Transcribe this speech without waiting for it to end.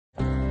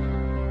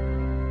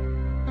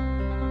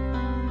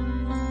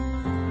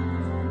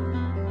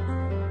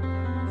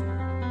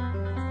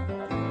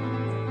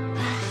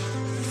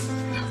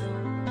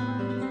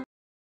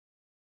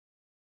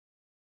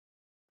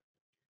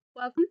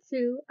Welcome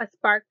to A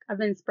Spark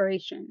of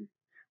Inspiration.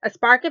 A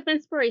Spark of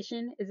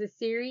Inspiration is a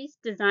series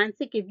designed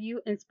to give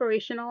you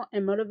inspirational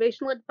and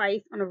motivational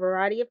advice on a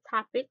variety of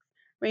topics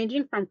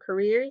ranging from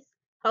careers,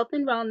 health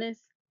and wellness,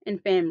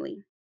 and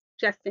family,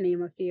 just to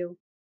name a few.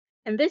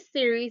 In this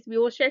series, we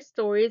will share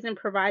stories and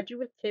provide you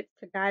with tips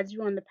to guide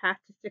you on the path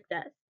to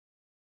success.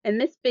 In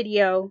this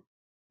video,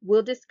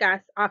 we'll discuss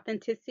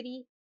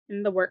authenticity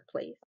in the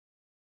workplace.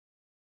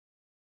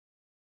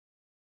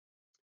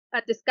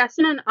 A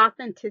discussion on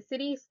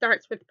authenticity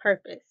starts with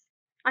purpose.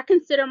 I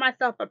consider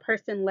myself a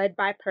person led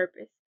by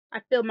purpose. I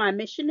feel my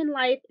mission in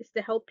life is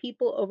to help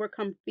people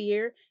overcome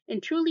fear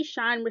and truly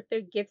shine with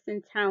their gifts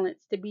and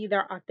talents to be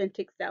their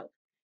authentic self.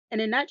 In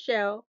a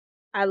nutshell,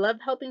 I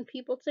love helping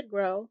people to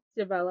grow,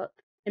 develop,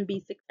 and be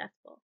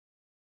successful.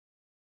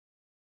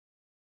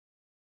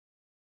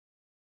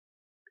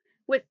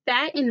 With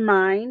that in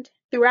mind,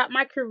 throughout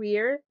my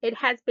career, it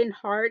has been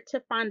hard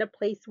to find a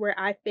place where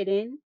I fit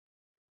in.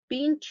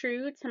 Being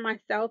true to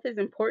myself is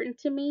important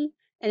to me,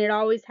 and it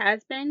always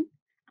has been.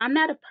 I'm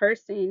not a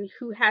person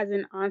who has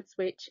an on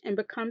switch and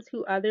becomes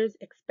who others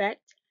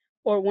expect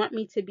or want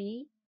me to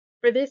be.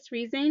 For this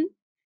reason,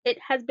 it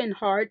has been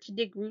hard to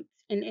dig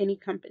roots in any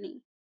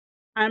company.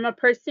 I'm a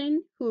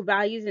person who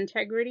values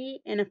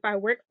integrity, and if I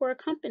work for a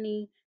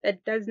company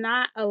that does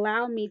not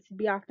allow me to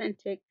be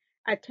authentic,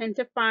 I tend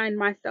to find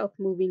myself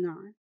moving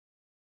on.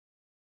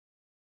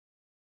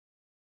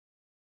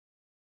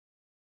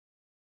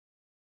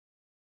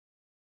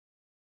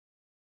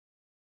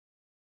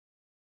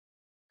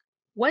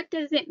 What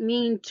does it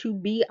mean to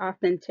be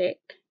authentic?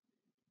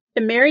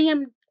 The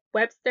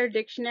Merriam-Webster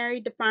Dictionary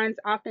defines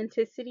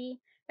authenticity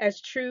as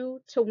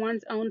true to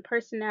one's own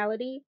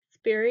personality,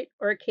 spirit,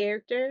 or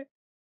character,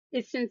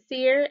 is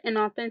sincere and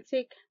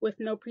authentic with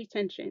no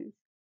pretensions.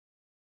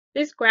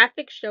 This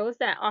graphic shows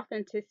that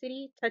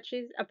authenticity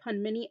touches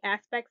upon many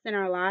aspects in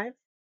our lives.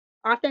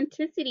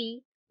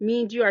 Authenticity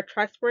means you are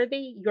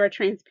trustworthy, you are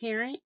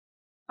transparent.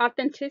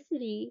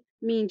 Authenticity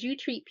means you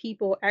treat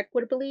people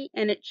equitably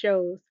and it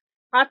shows.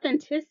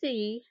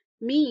 Authenticity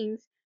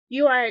means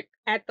you are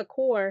at the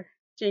core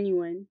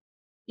genuine.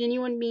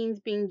 Genuine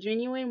means being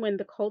genuine when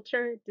the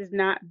culture does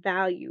not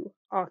value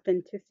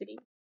authenticity.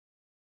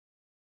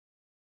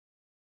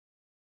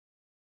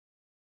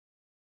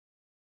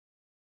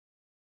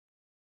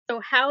 So,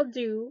 how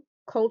do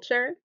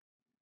culture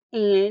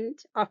and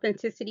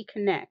authenticity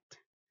connect?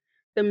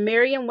 The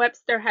Merriam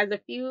Webster has a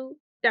few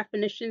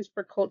definitions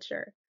for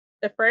culture.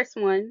 The first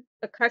one,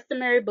 the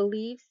customary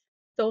beliefs,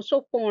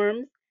 social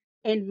forms,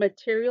 and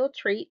material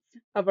traits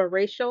of a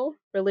racial,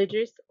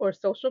 religious, or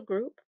social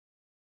group.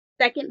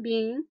 Second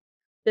being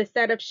the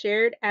set of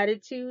shared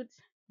attitudes,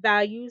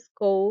 values,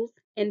 goals,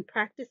 and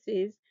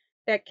practices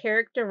that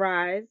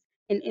characterize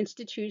an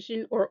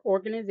institution or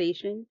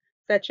organization,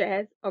 such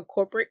as a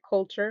corporate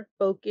culture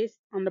focused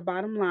on the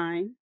bottom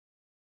line.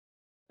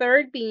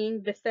 Third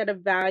being the set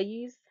of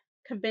values,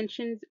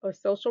 conventions, or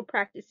social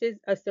practices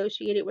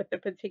associated with a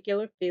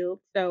particular field,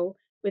 so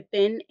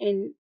within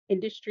an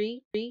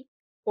industry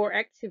or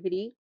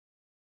activity.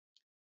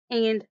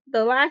 And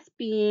the last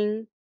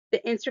being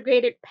the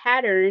integrated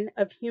pattern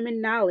of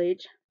human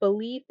knowledge,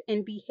 belief,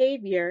 and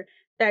behavior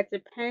that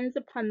depends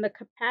upon the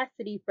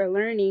capacity for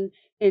learning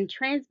and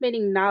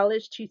transmitting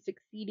knowledge to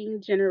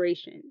succeeding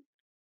generations.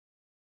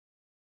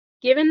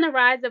 Given the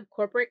rise of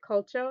corporate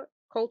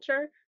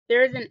culture,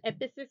 there is an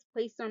emphasis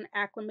placed on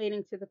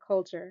acclimating to the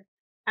culture.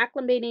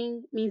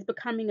 Acclimating means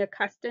becoming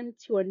accustomed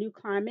to a new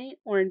climate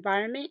or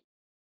environment.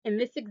 In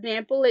this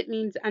example, it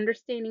means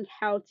understanding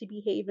how to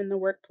behave in the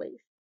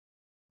workplace.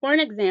 For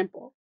an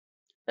example,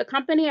 the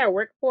company I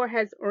work for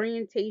has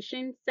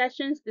orientation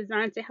sessions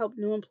designed to help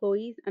new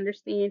employees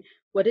understand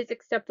what is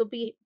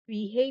acceptable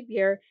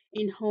behavior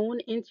and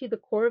hone into the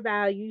core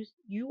values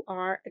you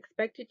are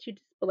expected to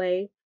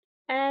display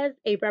as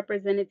a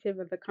representative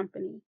of the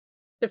company.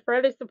 To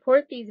further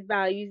support these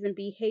values and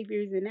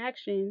behaviors in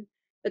action,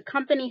 the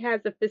company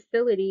has a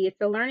facility,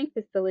 it's a learning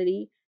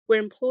facility where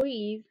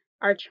employees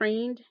are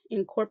trained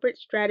in corporate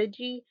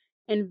strategy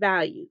and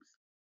values.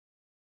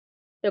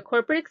 The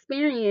corporate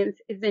experience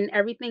is in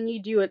everything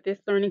you do at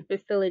this learning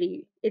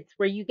facility. It's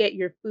where you get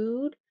your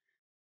food,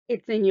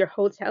 it's in your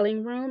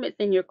hoteling room, it's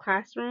in your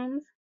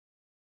classrooms.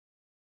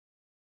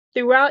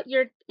 Throughout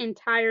your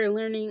entire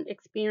learning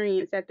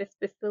experience at this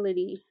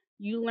facility,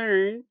 you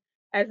learn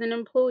as an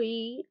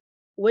employee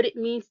what it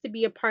means to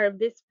be a part of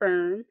this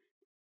firm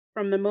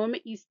from the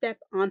moment you step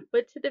on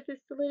foot to the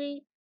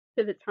facility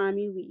to the time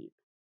you leave.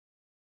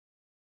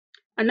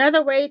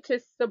 Another way to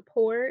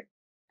support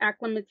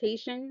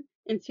acclimatization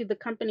into the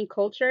company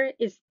culture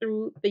is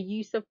through the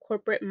use of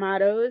corporate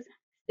mottos,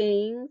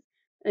 sayings,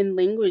 and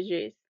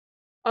languages.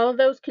 All of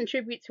those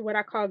contribute to what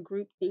I call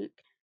groupthink.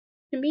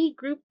 To me,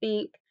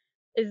 groupthink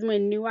is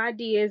when new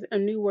ideas or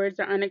new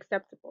words are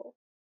unacceptable.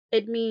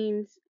 It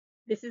means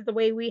this is the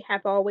way we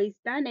have always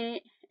done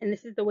it, and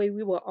this is the way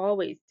we will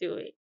always do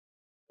it.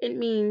 It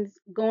means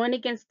going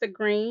against the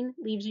grain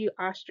leaves you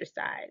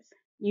ostracized.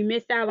 You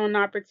miss out on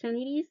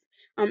opportunities,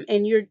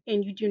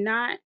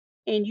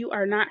 and you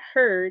are not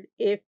heard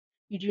if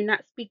you do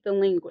not speak the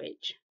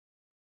language.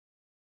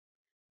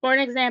 For an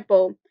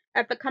example,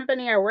 at the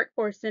company I work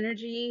for,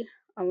 synergy,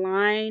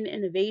 align,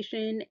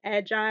 innovation,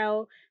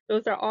 agile,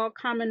 those are all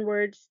common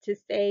words to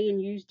say and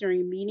use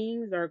during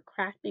meetings or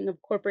crafting of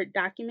corporate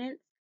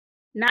documents.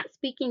 Not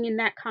speaking in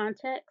that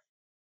context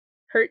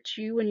hurts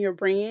you and your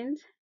brand.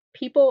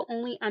 People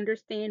only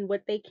understand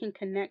what they can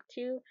connect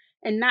to,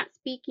 and not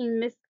speaking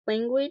this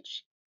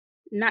language,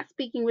 not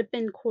speaking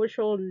within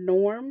cultural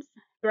norms,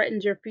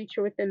 threatens your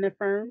future within the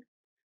firm.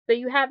 So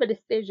you have a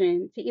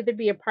decision to either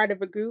be a part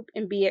of a group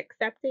and be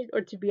accepted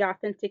or to be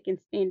authentic and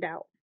stand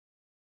out.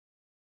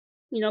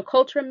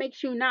 Culture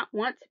makes you not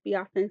want to be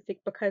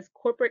authentic because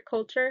corporate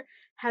culture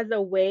has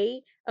a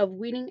way of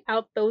weeding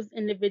out those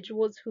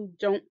individuals who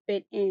don't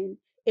fit in.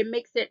 It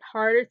makes it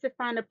harder to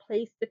find a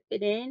place to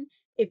fit in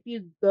if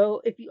you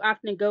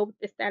often go with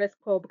the status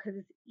quo because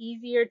it's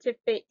easier to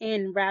fit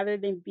in rather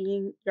than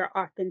being your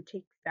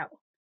authentic self.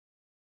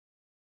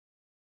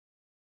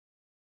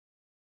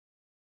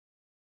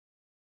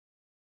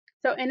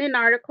 So, in an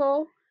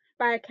article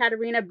by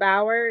Katarina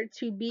Bauer,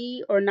 To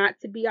Be or Not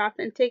to Be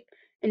Authentic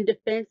in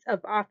Defense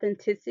of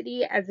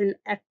Authenticity as an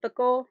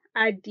Ethical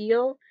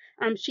Ideal,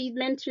 she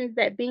mentions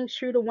that being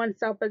true to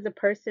oneself as a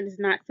person is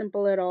not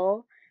simple at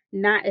all,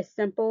 not as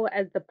simple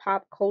as the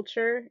pop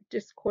culture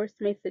discourse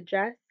may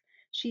suggest.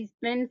 She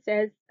then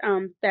says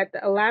that the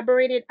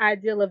elaborated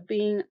ideal of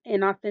being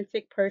an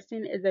authentic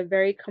person is a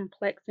very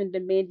complex and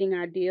demanding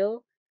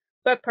ideal,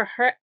 but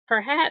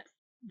perhaps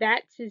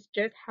that is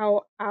just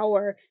how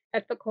our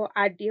ethical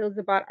ideals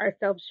about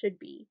ourselves should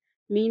be,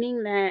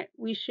 meaning that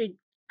we should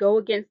go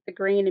against the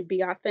grain and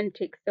be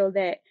authentic so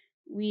that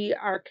we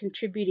are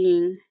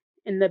contributing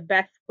in the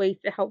best way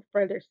to help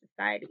further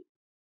society.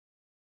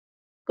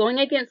 Going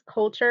against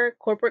culture,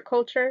 corporate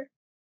culture,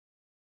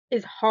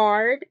 is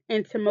hard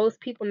and to most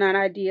people not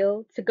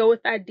ideal. To go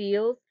with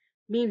ideals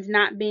means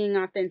not being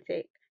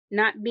authentic,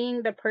 not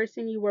being the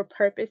person you were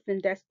purposed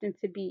and destined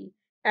to be.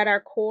 At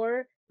our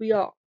core, we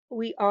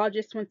all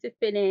just want to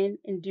fit in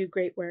and do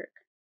great work.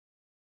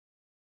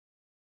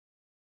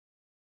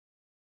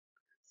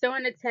 So,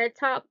 in a TED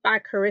Talk by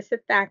Carissa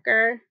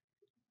Thacker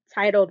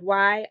titled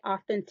Why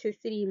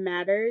Authenticity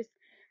Matters,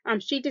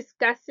 she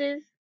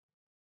discusses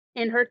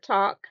in her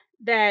talk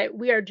that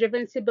we are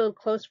driven to build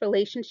close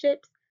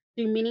relationships,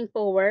 do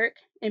meaningful work,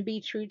 and be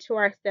true to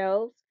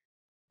ourselves.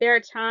 There are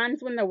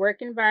times when the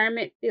work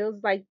environment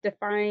feels like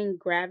defying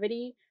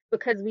gravity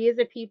because we as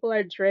a people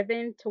are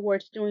driven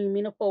towards doing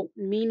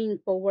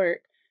meaningful work.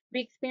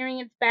 We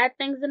experience bad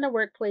things in the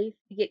workplace,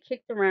 we get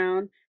kicked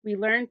around, we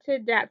learn to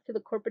adapt to the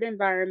corporate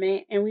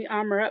environment, and we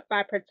armor up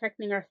by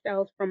protecting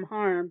ourselves from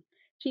harm.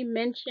 She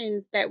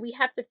mentions that we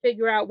have to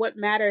figure out what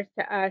matters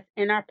to us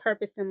and our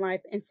purpose in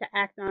life and to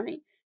act on it,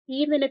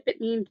 even if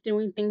it means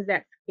doing things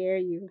that scare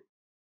you.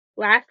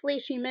 Lastly,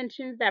 she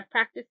mentions that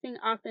practicing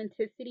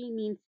authenticity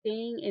means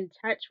staying in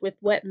touch with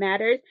what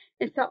matters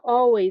and to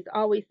always,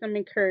 always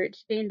summon courage,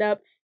 stand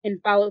up,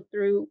 and follow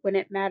through when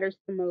it matters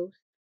the most.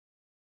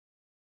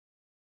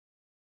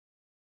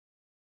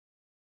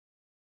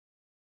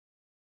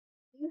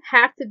 You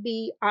have to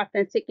be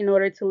authentic in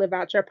order to live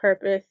out your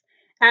purpose.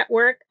 At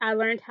work, I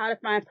learned how to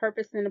find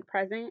purpose in the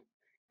present.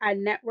 I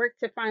network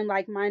to find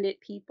like minded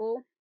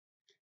people.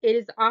 It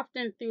is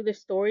often through the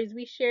stories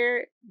we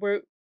share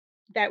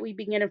that we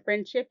begin a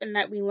friendship and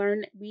that we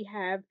learn we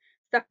have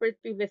suffered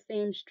through the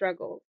same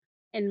struggles.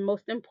 And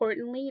most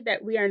importantly,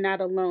 that we are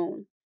not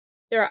alone.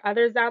 There are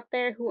others out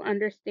there who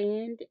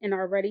understand and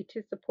are ready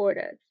to support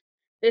us.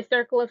 This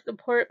circle of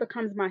support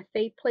becomes my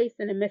safe place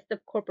in the midst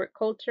of corporate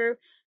culture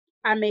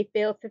I may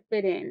fail to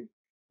fit in.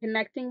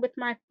 Connecting with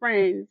my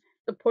friends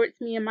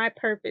supports me in my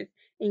purpose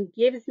and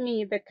gives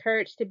me the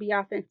courage to be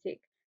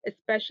authentic,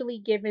 especially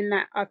given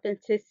that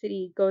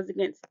authenticity goes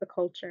against the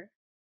culture.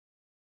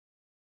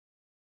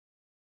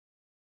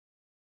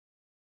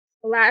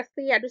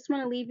 Lastly, I just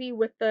want to leave you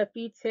with a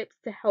few tips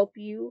to help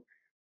you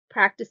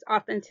practice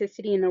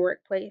authenticity in the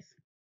workplace.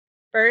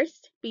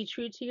 First, be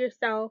true to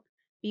yourself,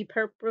 be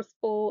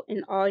purposeful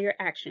in all your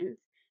actions.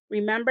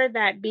 Remember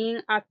that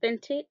being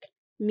authentic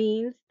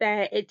means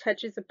that it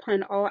touches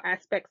upon all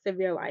aspects of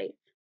your life.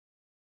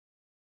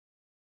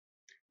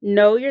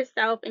 Know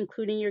yourself,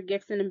 including your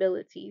gifts and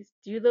abilities.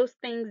 Do those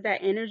things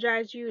that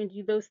energize you and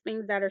do those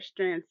things that are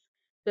strengths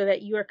so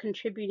that you are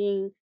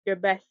contributing your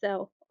best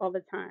self all the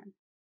time.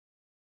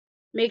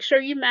 Make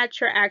sure you match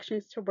your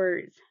actions to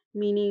words,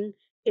 meaning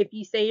if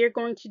you say you're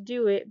going to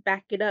do it,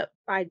 back it up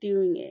by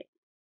doing it.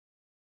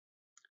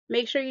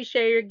 Make sure you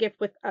share your gift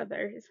with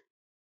others.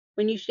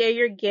 When you share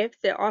your gifts,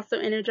 it also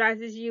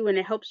energizes you and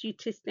it helps you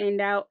to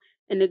stand out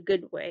in a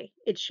good way.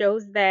 It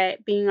shows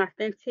that being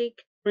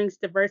authentic brings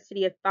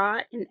diversity of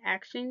thought and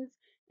actions,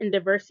 and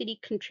diversity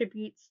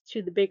contributes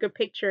to the bigger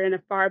picture in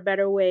a far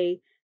better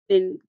way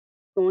than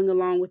going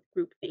along with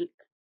groupthink.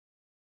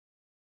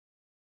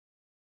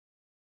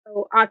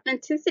 So,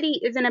 authenticity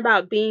isn't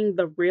about being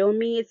the real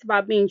me, it's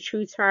about being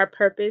true to our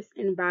purpose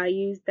and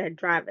values that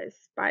drive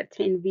us by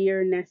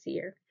Tanvir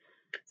Nasir.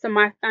 So,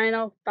 my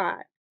final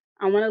thought.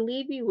 I want to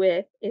leave you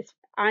with is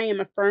I am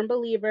a firm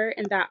believer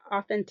in that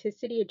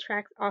authenticity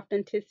attracts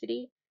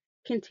authenticity.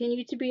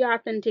 Continue to be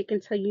authentic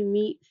until you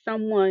meet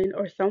someone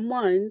or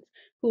someones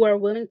who are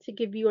willing to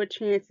give you a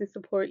chance and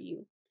support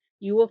you.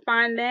 You will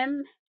find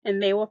them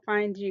and they will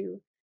find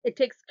you. It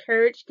takes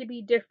courage to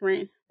be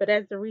different, but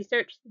as the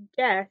research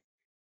suggests,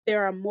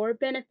 there are more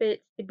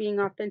benefits to being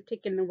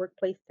authentic in the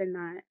workplace than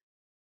not.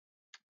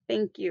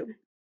 Thank you.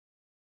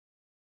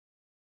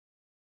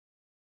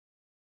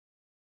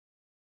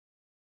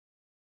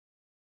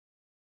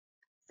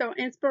 So,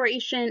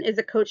 Inspiration is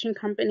a coaching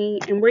company,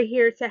 and we're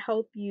here to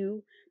help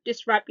you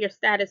disrupt your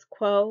status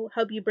quo,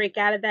 help you break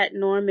out of that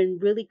norm,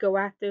 and really go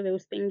after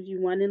those things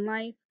you want in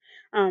life.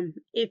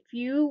 If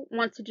you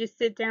want to just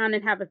sit down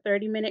and have a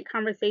 30-minute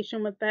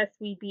conversation with us,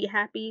 we'd be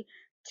happy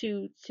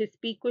to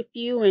speak with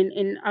you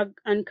and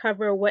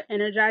uncover what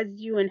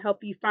energizes you and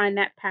help you find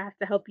that path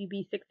to help you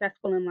be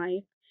successful in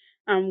life.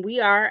 We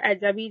are at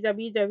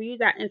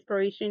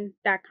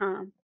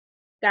www.inspiration.com.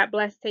 God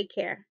bless. Take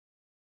care.